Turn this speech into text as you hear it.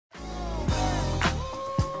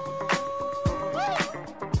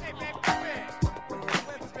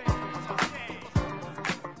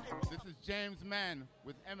James Mann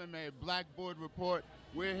with MMA Blackboard Report.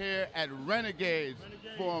 We're here at Renegades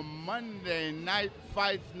for Monday Night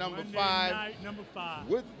Fights number 5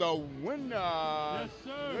 with the winner, yes,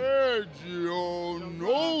 sir, Surgio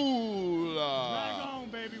NOALA. Drag on,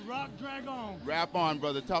 baby. Rock, drag on. Rap on,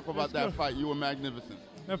 brother. Talk about that fight. You were magnificent.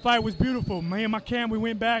 That fight was beautiful. Me and my camp, we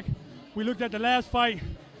went back. We looked at the last fight.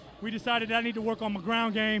 We decided that I need to work on my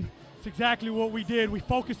ground game. It's exactly what we did. We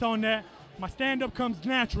focused on that. My stand-up comes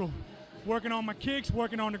natural. Working on my kicks,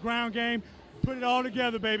 working on the ground game. Put it all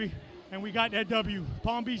together, baby, and we got that W.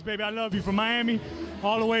 Palm Beach, baby, I love you. From Miami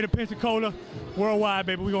all the way to Pensacola, worldwide,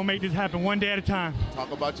 baby. We're going to make this happen one day at a time.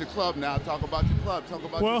 Talk about your club now. Talk about your club. Talk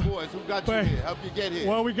about your boys. Who got you here? Help you get here.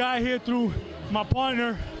 Well, we got here through my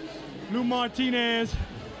partner, Lou Martinez.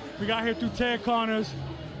 We got here through Ted Connors,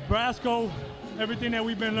 Brasco, everything that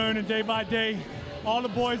we've been learning day by day. All the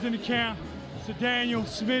boys in the camp, Sir Daniel,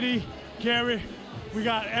 Smitty, Garrett. We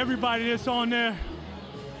got everybody that's on there.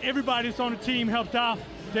 Everybody that's on the team helped out.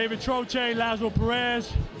 David Troche, Lazaro Perez,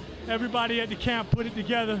 everybody at the camp put it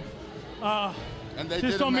together. And they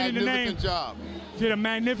did a magnificent job. Did a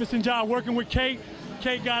magnificent job working with Kate.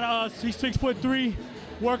 Kate got he's 6'3",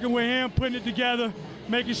 working with him, putting it together,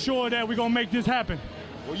 making sure that we're gonna make this happen.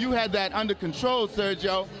 Well, you had that under control,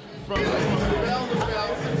 Sergio. From bell to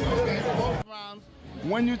bell, both rounds.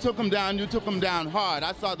 When you took him down hard.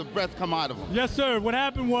 I saw the breath come out of him. Yes, sir. What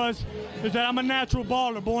happened is that I'm a natural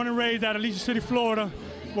baller, born and raised out of Leisure City, Florida.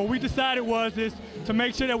 What we decided is to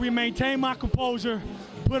make sure that we maintain my composure,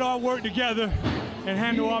 put our work together, and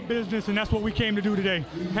handle our business, and that's what we came to do today.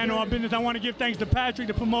 Handle our business. I want to give thanks to Patrick,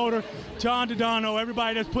 the promoter, John Dodano,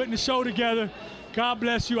 everybody that's putting the show together. God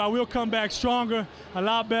bless you. I will come back stronger, a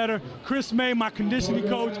lot better. Chris May, my conditioning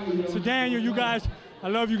coach. So Daniel, you guys, I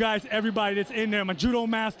love you guys, everybody that's in there, my judo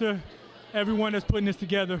master, everyone that's putting this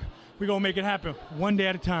together. We're going to make it happen one day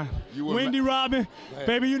at a time. Wendy Robin,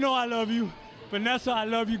 baby, you know I love you. Vanessa, I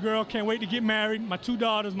love you, girl. Can't wait to get married. My 2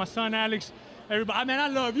 daughters, my son Alex, everybody. I mean, I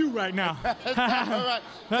love you right now. All right.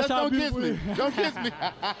 Just don't kiss me. Don't kiss me.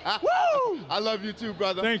 Woo! I love you too,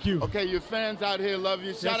 brother. Thank you. Okay, your fans out here love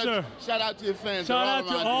you. Shout out to your fans. Shout out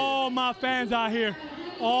to all my fans out here,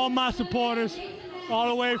 all my supporters, all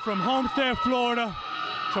the way from Homestead, Florida,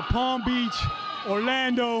 to Palm Beach,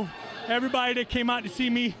 Orlando, everybody that came out to see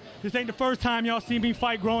me. This ain't the first time y'all seen me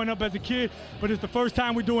fight growing up as a kid, but it's the first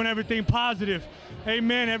time we're doing everything positive.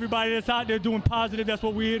 Amen, everybody that's out there doing positive, that's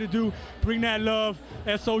what we're here to do. Bring that love,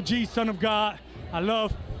 SOG, Son of God. I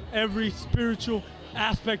love every spiritual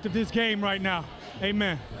aspect of this game right now.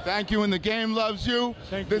 Amen. Thank you, and the game loves you.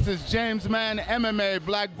 This is James Mann, MMA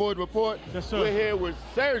Blackboard Report. Yes, sir. We're here with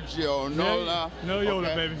Sergio NOALA.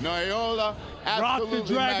 NOALA, baby. NOALA, absolutely rock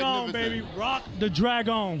the drag on, baby. Rock the drag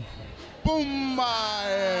on. Boom! All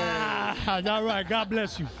right, God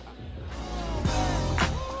bless you.